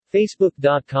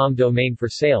Facebook.com domain for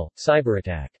sale,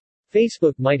 cyberattack.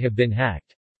 Facebook might have been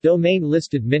hacked. Domain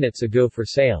listed minutes ago for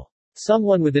sale.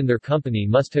 Someone within their company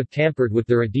must have tampered with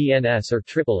their DNS or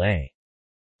AAA.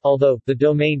 Although, the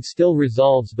domain still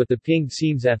resolves but the ping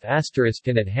seems F**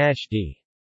 and at #d.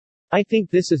 I think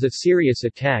this is a serious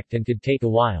attack and could take a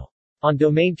while. On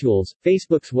Domain Tools,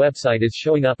 Facebook's website is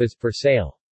showing up as for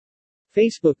sale.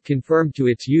 Facebook confirmed to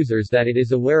its users that it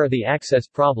is aware of the access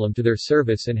problem to their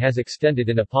service and has extended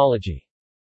an apology.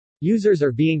 Users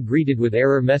are being greeted with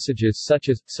error messages such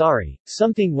as, "Sorry,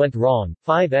 something went wrong,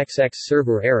 5xx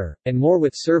server error," and more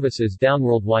with services down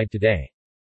worldwide today.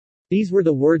 These were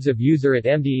the words of user at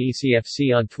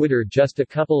MDECFC on Twitter just a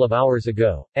couple of hours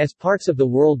ago, as parts of the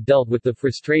world dealt with the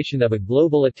frustration of a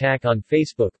global attack on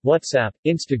Facebook, WhatsApp,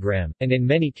 Instagram, and in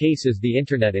many cases the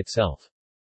Internet itself.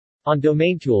 On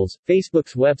Domain Tools,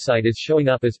 Facebook's website is showing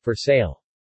up as for sale.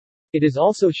 It is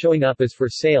also showing up as for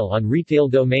sale on Retail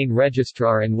Domain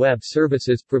Registrar and Web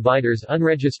Services Providers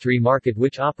Unregistry Market,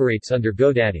 which operates under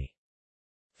GoDaddy.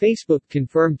 Facebook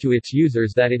confirmed to its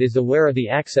users that it is aware of the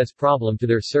access problem to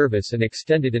their service and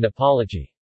extended an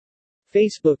apology.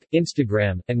 Facebook,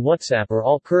 Instagram, and WhatsApp are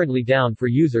all currently down for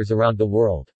users around the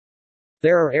world.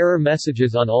 There are error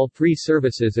messages on all three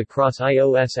services across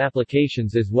iOS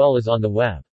applications as well as on the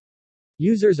web.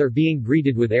 Users are being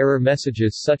greeted with error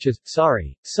messages such as,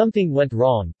 "Sorry, something went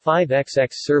wrong, 5xx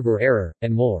server error,"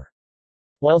 and more.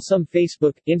 While some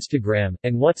Facebook, Instagram,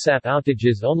 and WhatsApp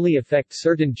outages only affect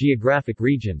certain geographic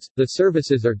regions, the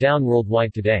services are down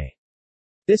worldwide today.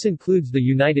 This includes the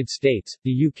United States,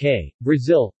 the UK,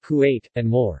 Brazil, Kuwait, and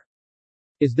more.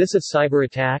 Is this a cyber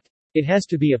attack? It has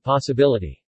to be a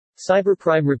possibility.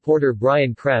 Cybercrime reporter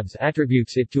Brian Krebs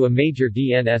attributes it to a major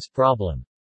DNS problem.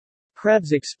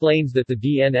 Krebs explains that the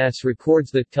DNS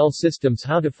records that tell systems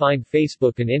how to find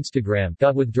Facebook and Instagram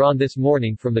got withdrawn this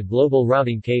morning from the global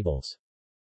routing cables.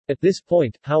 At this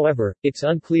point, however, it's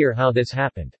unclear how this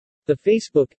happened. The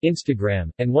Facebook, Instagram,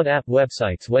 and WhatsApp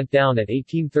websites went down at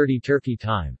 18:30 Turkey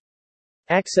time.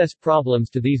 Access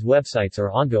problems to these websites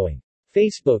are ongoing.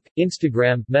 Facebook,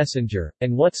 Instagram, Messenger,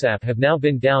 and WhatsApp have now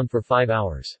been down for 5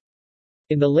 hours.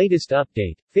 In the latest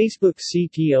update, Facebook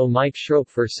CTO Mike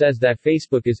Schroepfer says that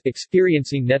Facebook is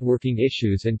experiencing networking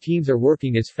issues and teams are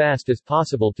working as fast as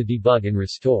possible to debug and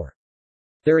restore.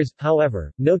 There is,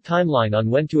 however, no timeline on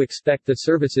when to expect the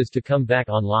services to come back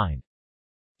online.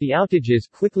 The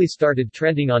outages quickly started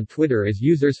trending on Twitter as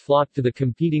users flocked to the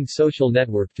competing social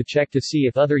network to check to see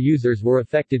if other users were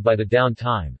affected by the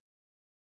downtime.